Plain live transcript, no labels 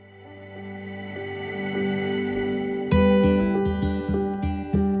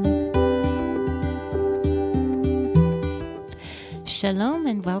Shalom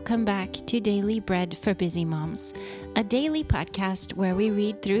and welcome back to Daily Bread for Busy Moms, a daily podcast where we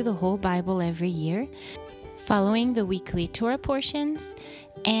read through the whole Bible every year, following the weekly Torah portions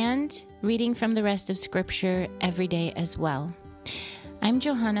and reading from the rest of Scripture every day as well. I'm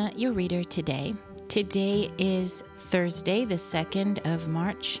Johanna, your reader today. Today is Thursday, the 2nd of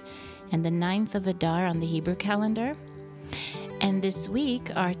March, and the 9th of Adar on the Hebrew calendar. And this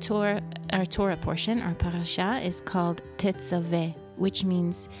week, our Torah portion, our parasha, is called Tetzaveh, which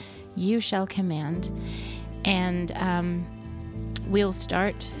means you shall command. And we'll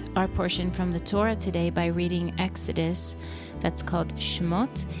start our portion from the Torah today by reading Exodus, that's called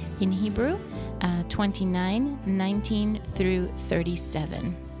Shemot in Hebrew, 29, 19 through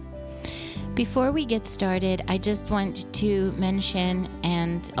 37. Before we get started, I just want to mention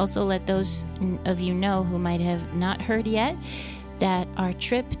and also let those of you know who might have not heard yet that our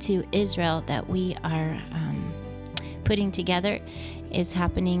trip to Israel that we are putting together is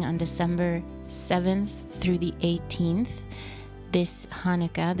happening on December 7th through the 18th, this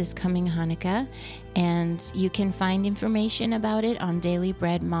coming Hanukkah. And you can find information about it on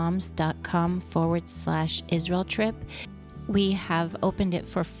dailybreadmoms.com/Israel trip. We have opened it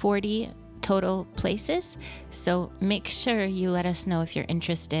for 40 total places, so make sure you let us know if you're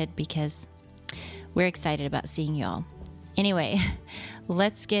interested because we're excited about seeing you all. Anyway,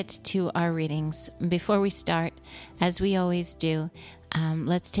 let's get to our readings. Before we start, as we always do,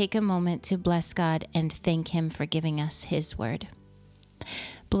 let's take a moment to bless God and thank Him for giving us His word.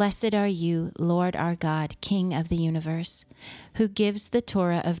 Blessed are you, Lord our God, King of the universe, who gives the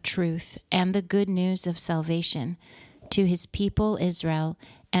Torah of truth and the good news of salvation to His people Israel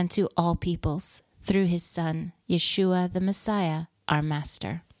and to all peoples, through His Son, Yeshua the Messiah, our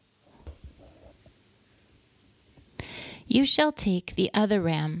Master. You shall take the other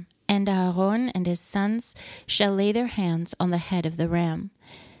ram, and Aaron and his sons shall lay their hands on the head of the ram.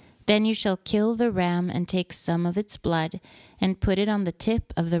 Then you shall kill the ram and take some of its blood, and put it on the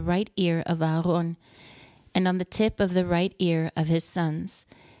tip of the right ear of Aaron, and on the tip of the right ear of his sons,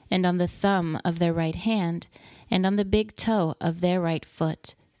 and on the thumb of their right hand, and on the big toe of their right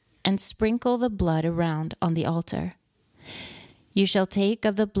foot, and sprinkle the blood around on the altar. You shall take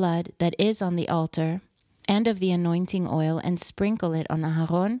of the blood that is on the altar, and of the anointing oil, and sprinkle it on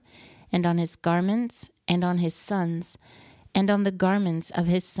Aaron, and on his garments, and on his sons, and on the garments of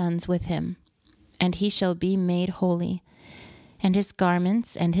his sons with him. And he shall be made holy, and his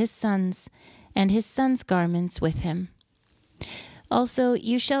garments, and his sons' garments with him. Also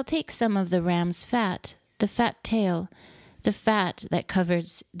you shall take some of the ram's fat, the fat tail, the fat that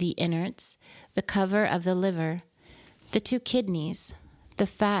covers the innards, the cover of the liver, the 2 kidneys, the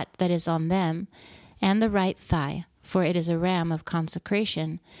fat that is on them, and the right thigh, for it is a ram of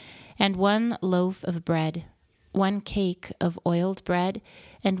consecration, and 1 loaf of bread, 1 cake of oiled bread,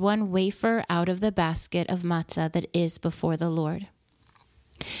 and 1 wafer out of the basket of matzah that is before the Lord.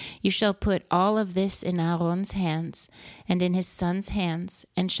 You shall put all of this in Aaron's hands and in his sons' hands,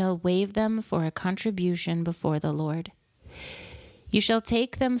 and shall wave them for a contribution before the Lord. You shall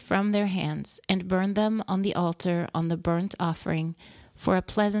take them from their hands and burn them on the altar on the burnt offering for a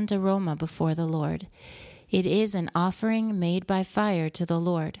pleasant aroma before the Lord. It is an offering made by fire to the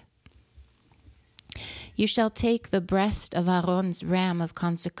Lord. You shall take the breast of Aaron's ram of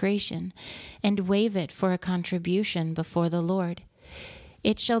consecration and wave it for a contribution before the Lord.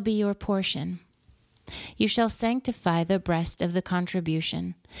 It shall be your portion. You shall sanctify the breast of the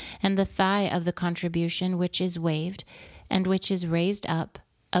contribution, and the thigh of the contribution which is waved, and which is raised up,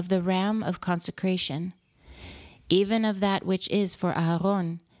 of the ram of consecration, even of that which is for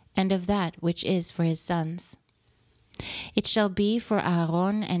Aaron, and of that which is for his sons. It shall be for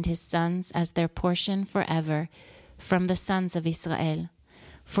Aaron and his sons as their portion forever, from the sons of Israel,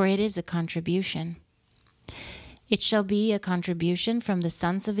 for it is a contribution. It shall be a contribution from the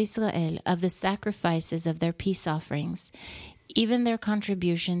sons of Israel of the sacrifices of their peace offerings, even their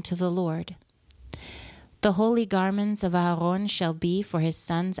contribution to the Lord. The holy garments of Aaron shall be for his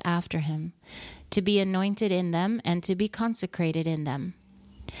sons after him, to be anointed in them and to be consecrated in them.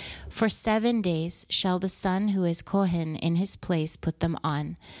 For 7 days shall the son who is Kohen in his place put them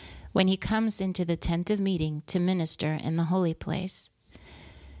on, when he comes into the tent of meeting to minister in the holy place.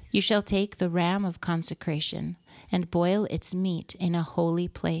 You shall take the ram of consecration and boil its meat in a holy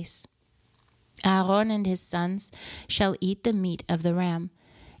place. Aaron and his sons shall eat the meat of the ram,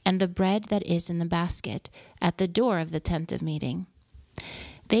 and the bread that is in the basket at the door of the tent of meeting.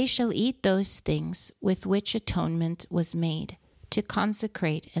 They shall eat those things with which atonement was made, to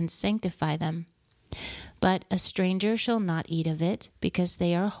consecrate and sanctify them. But a stranger shall not eat of it, because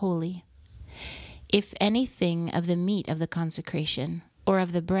they are holy. If anything of the meat of the consecration or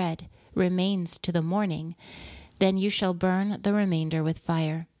of the bread remains to the morning, then you shall burn the remainder with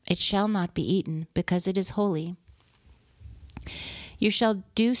fire. It shall not be eaten, because it is holy. You shall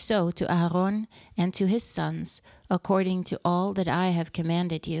do so to Aaron and to his sons, according to all that I have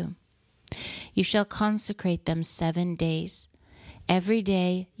commanded you. You shall consecrate them 7 days. Every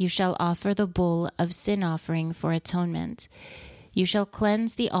day you shall offer the bull of sin offering for atonement. You shall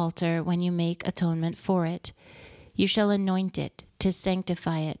cleanse the altar when you make atonement for it. You shall anoint it to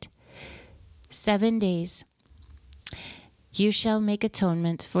sanctify it. 7 days you shall make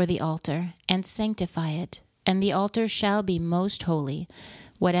atonement for the altar and sanctify it, and the altar shall be most holy.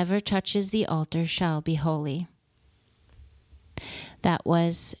 Whatever touches the altar shall be holy. That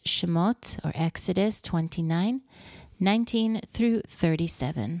was Shemot, or Exodus 29, 19 through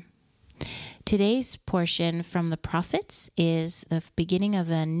 37. Today's portion from the prophets is the beginning of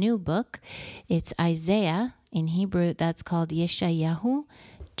a new book. It's Isaiah. In Hebrew, that's called Yeshayahu,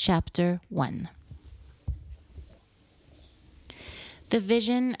 chapter 1. The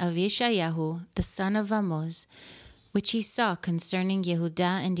vision of Yeshayahu, the son of Amoz, which he saw concerning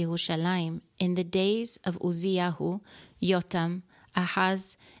Yehudah and Yerushalayim in the days of Uzziyahu, Yotam,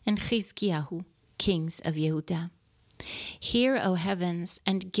 Ahaz, and Chizkiyahu, kings of Yehudah. Hear, O heavens,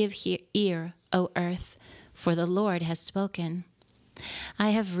 and give ear, O earth, for the Lord has spoken. I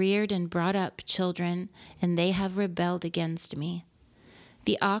have reared and brought up children, and they have rebelled against me.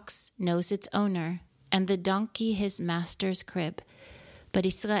 The ox knows its owner, and the donkey his master's crib. But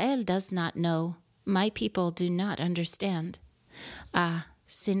Israel does not know. My people do not understand. Ah,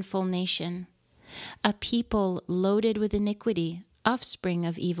 sinful nation! A people loaded with iniquity, offspring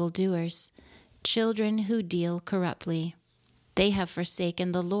of evildoers, children who deal corruptly. They have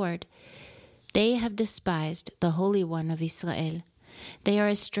forsaken the Lord. They have despised the Holy One of Israel. They are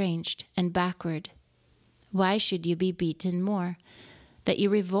estranged and backward. Why should you be beaten more, that you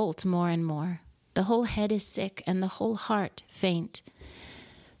revolt more and more? The whole head is sick, and the whole heart faint.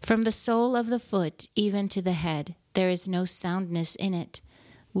 From the sole of the foot even to the head, there is no soundness in it.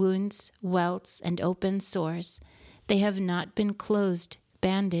 Wounds, welts, and open sores. They have not been closed,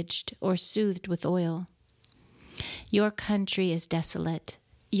 bandaged, or soothed with oil. Your country is desolate.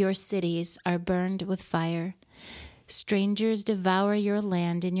 Your cities are burned with fire. Strangers devour your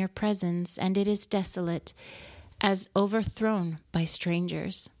land in your presence, and it is desolate, as overthrown by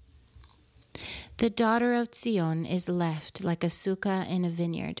strangers. The daughter of Zion is left like a sukkah in a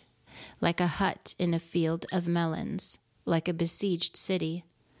vineyard, like a hut in a field of melons, like a besieged city.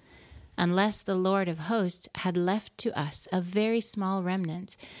 Unless the Lord of hosts had left to us a very small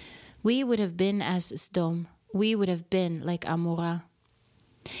remnant, we would have been as Sodom, we would have been like Amorah.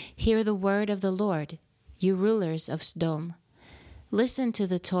 Hear the word of the Lord, you rulers of Sodom. Listen to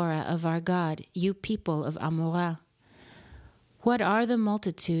the Torah of our God, you people of Amorah. What are the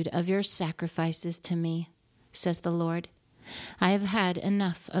multitude of your sacrifices to me, says the Lord? I have had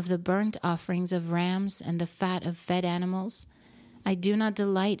enough of the burnt offerings of rams and the fat of fed animals. I do not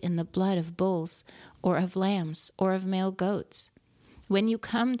delight in the blood of bulls, or of lambs, or of male goats. When you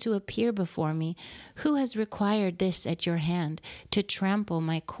come to appear before me, who has required this at your hand, to trample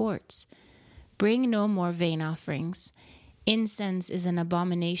my courts? Bring no more vain offerings. Incense is an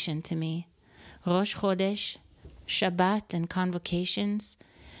abomination to me. Rosh Chodesh, Shabbat, and convocations.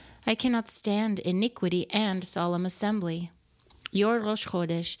 I cannot stand iniquity and solemn assembly. Your Rosh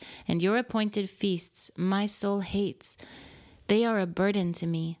Chodesh and your appointed feasts my soul hates. They are a burden to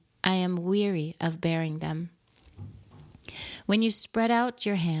me. I am weary of bearing them. When you spread out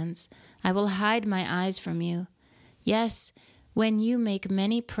your hands, I will hide my eyes from you. Yes, when you make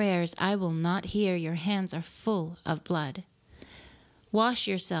many prayers, I will not hear. Your hands are full of blood. Wash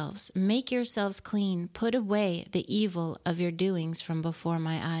yourselves, make yourselves clean, put away the evil of your doings from before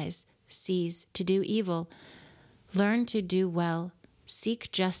my eyes. Cease to do evil. Learn to do well.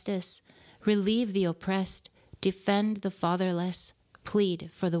 Seek justice. Relieve the oppressed. Defend the fatherless. Plead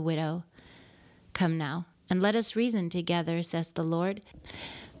for the widow. Come now, and let us reason together, says the Lord.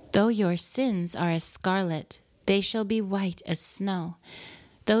 Though your sins are as scarlet, they shall be white as snow.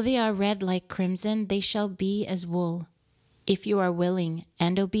 Though they are red like crimson, they shall be as wool. If you are willing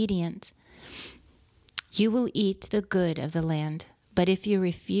and obedient, you will eat the good of the land. But if you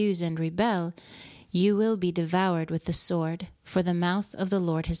refuse and rebel, you will be devoured with the sword, for the mouth of the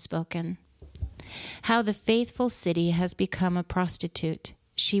Lord has spoken. How the faithful city has become a prostitute.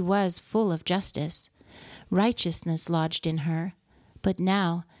 She was full of justice. Righteousness lodged in her. But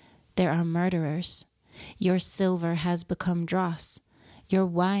now there are murderers. Your silver has become dross, your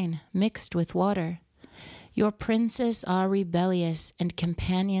wine mixed with water. Your princes are rebellious and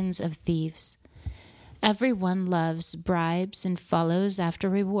companions of thieves. Everyone loves bribes and follows after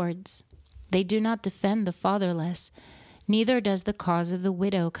rewards. They do not defend the fatherless, neither does the cause of the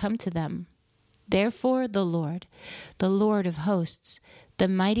widow come to them. Therefore the Lord of hosts, the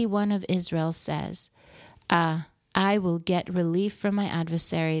mighty one of Israel says, I will get relief from my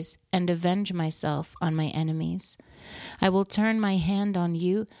adversaries and avenge myself on my enemies. I will turn my hand on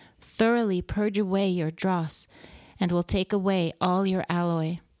you, thoroughly purge away your dross, and will take away all your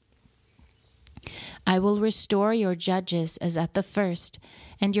alloy. I will restore your judges as at the first,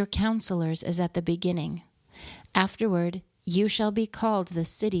 and your counselors as at the beginning. Afterward, you shall be called the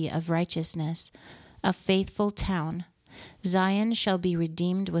city of righteousness, a faithful town. Zion shall be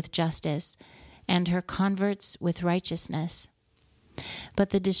redeemed with justice, and her converts with righteousness. But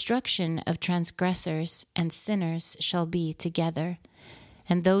the destruction of transgressors and sinners shall be together,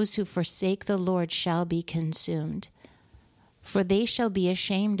 and those who forsake the Lord shall be consumed. For they shall be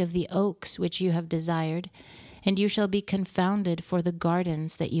ashamed of the oaks which you have desired, and you shall be confounded for the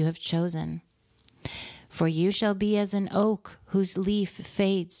gardens that you have chosen. For you shall be as an oak whose leaf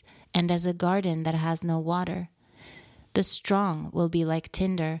fades, and as a garden that has no water. The strong will be like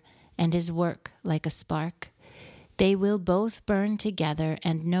tinder, and his work like a spark. They will both burn together,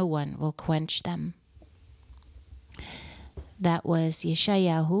 and no one will quench them. That was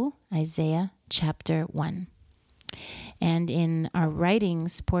Yeshayahu, Isaiah chapter 1. And in our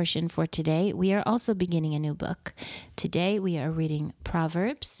writings portion for today, we are also beginning a new book. Today we are reading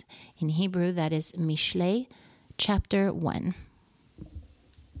Proverbs. In Hebrew, that is Mishlei, chapter 1.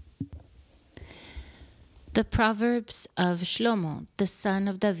 The Proverbs of Shlomo, the son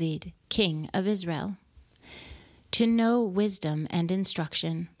of David, king of Israel. To know wisdom and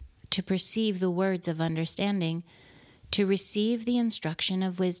instruction, to perceive the words of understanding, to receive the instruction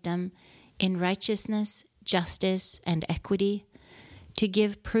of wisdom in righteousness, justice, and equity, to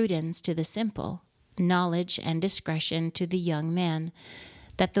give prudence to the simple, knowledge and discretion to the young man,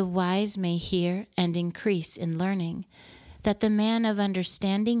 that the wise may hear and increase in learning, that the man of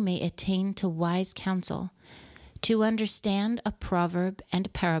understanding may attain to wise counsel, to understand a proverb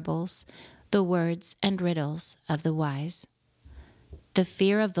and parables, the words and riddles of the wise. The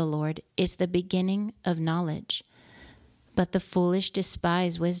fear of the Lord is the beginning of knowledge, but the foolish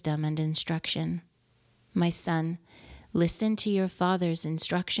despise wisdom and instruction. My son, listen to your father's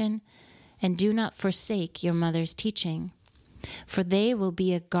instruction, and do not forsake your mother's teaching, for they will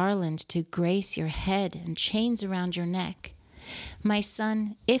be a garland to grace your head and chains around your neck. My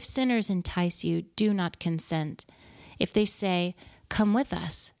son, if sinners entice you, do not consent. If they say, "Come with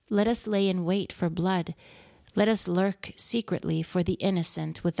us, let us lay in wait for blood. Let us lurk secretly for the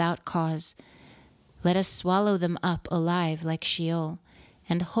innocent without cause. Let us swallow them up alive like Sheol,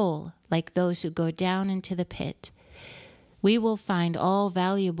 and whole like those who go down into the pit. We will find all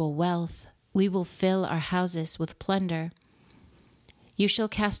valuable wealth. We will fill our houses with plunder. You shall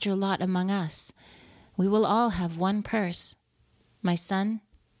cast your lot among us. We will all have one purse. My son,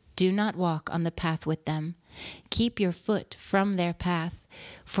 do not walk on the path with them. Keep your foot from their path,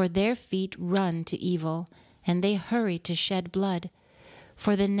 for their feet run to evil, and they hurry to shed blood.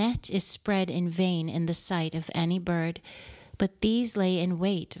 For the net is spread in vain in the sight of any bird, but these lay in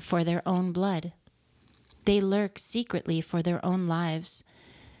wait for their own blood. They lurk secretly for their own lives.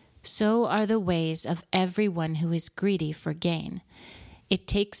 So are the ways of everyone who is greedy for gain. It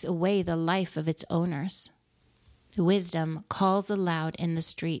takes away the life of its owners. Wisdom calls aloud in the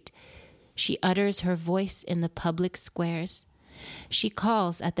street. She utters her voice in the public squares. She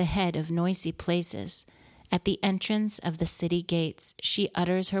calls at the head of noisy places. At the entrance of the city gates, she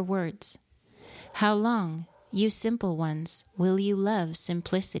utters her words. How long, you simple ones, will you love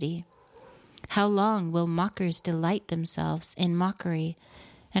simplicity? How long will mockers delight themselves in mockery,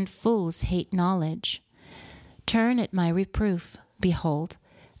 and fools hate knowledge? Turn at my reproof. Behold,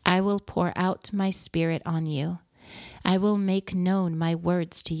 I will pour out my spirit on you. I will make known my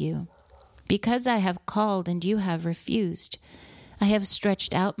words to you. Because I have called and you have refused, I have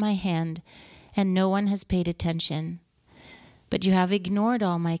stretched out my hand, and no one has paid attention. But you have ignored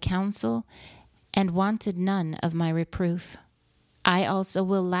all my counsel and wanted none of my reproof. I also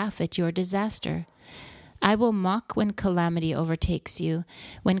will laugh at your disaster. I will mock when calamity overtakes you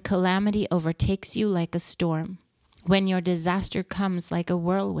like a storm, when your disaster comes like a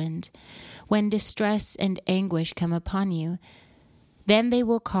whirlwind, when distress and anguish come upon you. Then they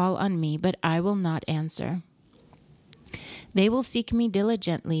will call on me, but I will not answer. They will seek me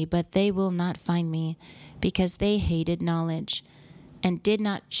diligently, but they will not find me, because they hated knowledge and did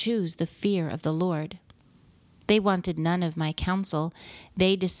not choose the fear of the Lord. They wanted none of my counsel.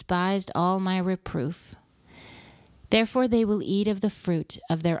 They despised all my reproof. Therefore they will eat of the fruit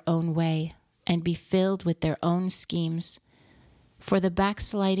of their own way. and be filled with their own schemes. For the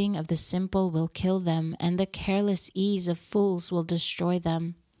backsliding of the simple will kill them, and the careless ease of fools will destroy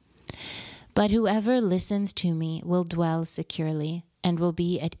them. But whoever listens to me will dwell securely, and will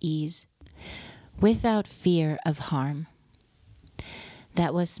be at ease, without fear of harm.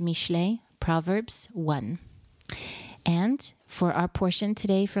 That was Mishlei, Proverbs 1. And for our portion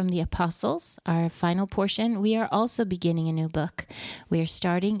today from the Apostles, our final portion, we are also beginning a new book. We are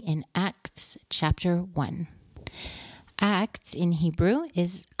starting in Acts chapter 1. Acts in Hebrew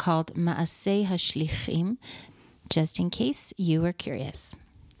is called Maaseh HaShlichim, just in case you were curious.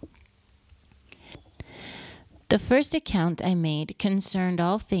 The first account I made concerned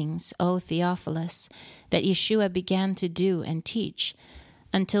all things, O Theophilus, that Yeshua began to do and teach,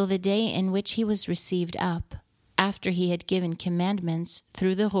 until the day in which he was received up, after he had given commandments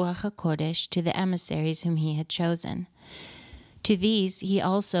through the Ruach HaKodesh to the emissaries whom he had chosen. To these he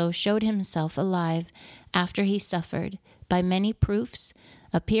also showed himself alive after he suffered, by many proofs,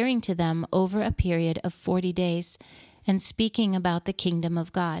 appearing to them over a period of 40 days, and speaking about the kingdom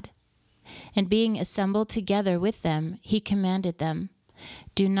of God. And being assembled together with them, he commanded them,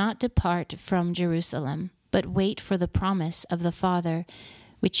 Do not depart from Jerusalem, but wait for the promise of the Father,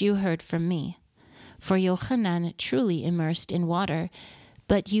 which you heard from me. For Yochanan truly immersed in water,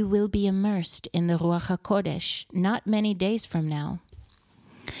 but you will be immersed in the Ruach HaKodesh not many days from now.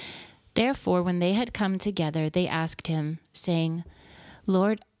 Therefore, when they had come together, they asked him, saying,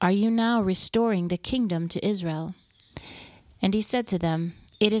 Lord, are you now restoring the kingdom to Israel? And he said to them,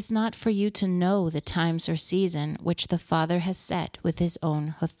 It is not for you to know the times or season which the Father has set with his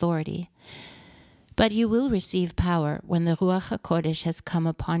own authority. But you will receive power when the Ruach HaKodesh has come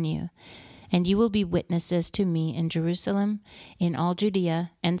upon you, and you will be witnesses to me in Jerusalem, in all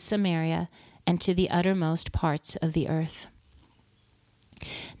Judea and Samaria, and to the uttermost parts of the earth.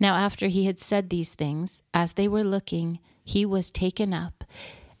 Now after he had said these things, as they were looking, he was taken up,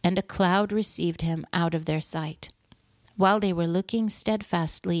 and a cloud received him out of their sight. While they were looking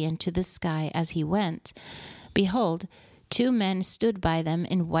steadfastly into the sky as he went, behold, 2 men stood by them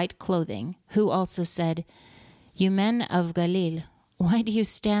in white clothing, who also said, You men of Galilee, why do you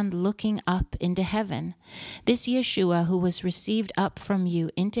stand looking up into heaven? This Yeshua who was received up from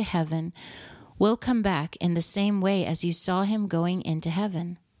you into heaven will come back in the same way as you saw him going into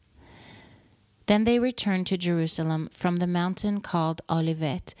heaven. Then they returned to Jerusalem from the mountain called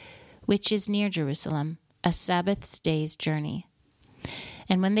Olivet, which is near Jerusalem, a Sabbath day's journey.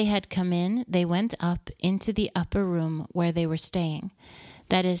 And when they had come in, they went up into the upper room where they were staying,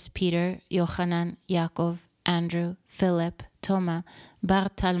 that is, Peter, Yochanan, Yaakov, Andrew, Philip, Toma,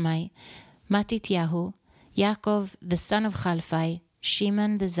 Bar-Talmai, Matityahu, Yaakov the son of Chalphai,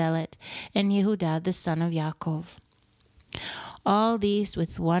 Shimon the Zealot, and Yehuda the son of Yaakov. All these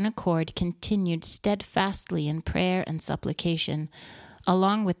with one accord continued steadfastly in prayer and supplication,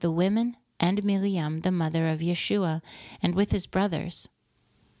 along with the women and Miriam the mother of Yeshua, and with his brothers.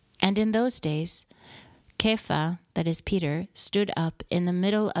 And in those days, Kepha, that is Peter, stood up in the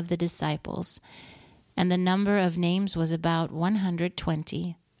middle of the disciples, and the number of names was about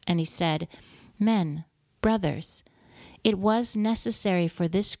 120. And he said, Men, brothers, it was necessary for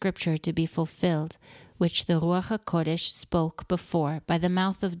this scripture to be fulfilled, which the Ruach HaKodesh spoke before by the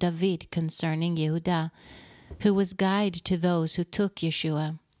mouth of David concerning Yehuda, who was guide to those who took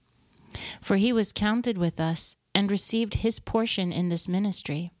Yeshua. For he was counted with us and received his portion in this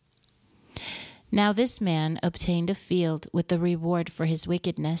ministry. Now this man obtained a field with the reward for his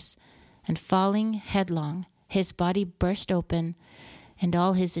wickedness, and falling headlong, his body burst open, and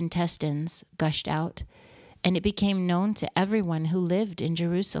all his intestines gushed out. And it became known to everyone who lived in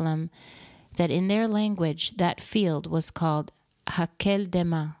Jerusalem that in their language that field was called Hakel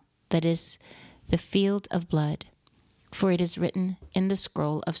Dema, that is, the field of blood. For it is written in the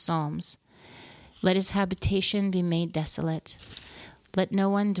scroll of Psalms, Let his habitation be made desolate, let no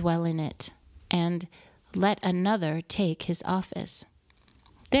one dwell in it, and let another take his office.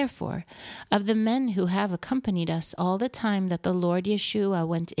 Therefore, of the men who have accompanied us all the time that the Lord Yeshua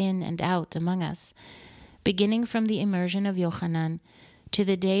went in and out among us, beginning from the immersion of Yochanan to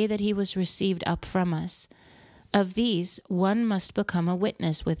the day that he was received up from us, of these one must become a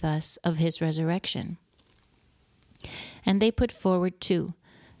witness with us of his resurrection. And they put forward 2,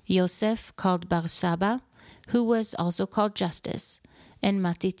 Yosef called Barsaba, who was also called Justus, and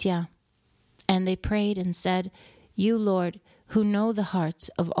Matitya. And they prayed and said, You, Lord, who know the hearts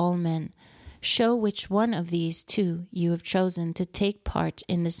of all men, show which one of these 2 you have chosen to take part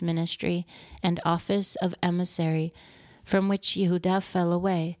in this ministry and office of emissary, from which Yehuda fell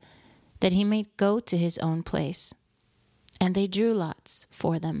away, that he might go to his own place. And they drew lots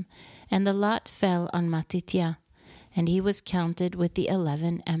for them, And the lot fell on Mattithiah, and he was counted with the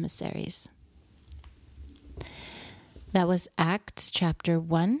 11 emissaries. That was Acts chapter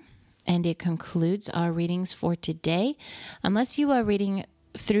 1, and it concludes our readings for today. Unless you are reading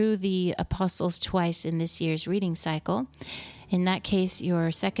through the apostles twice in this year's reading cycle, in that case,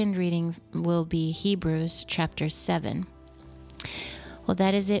 your second reading will be Hebrews chapter 7. Well,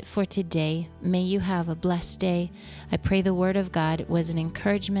 that is it for today. May you have a blessed day. I pray the Word of God was an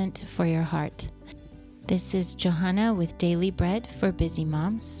encouragement for your heart. This is Johanna with Daily Bread for Busy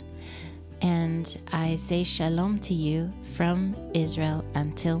Moms, and I say shalom to you from Israel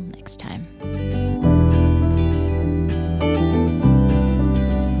until next time.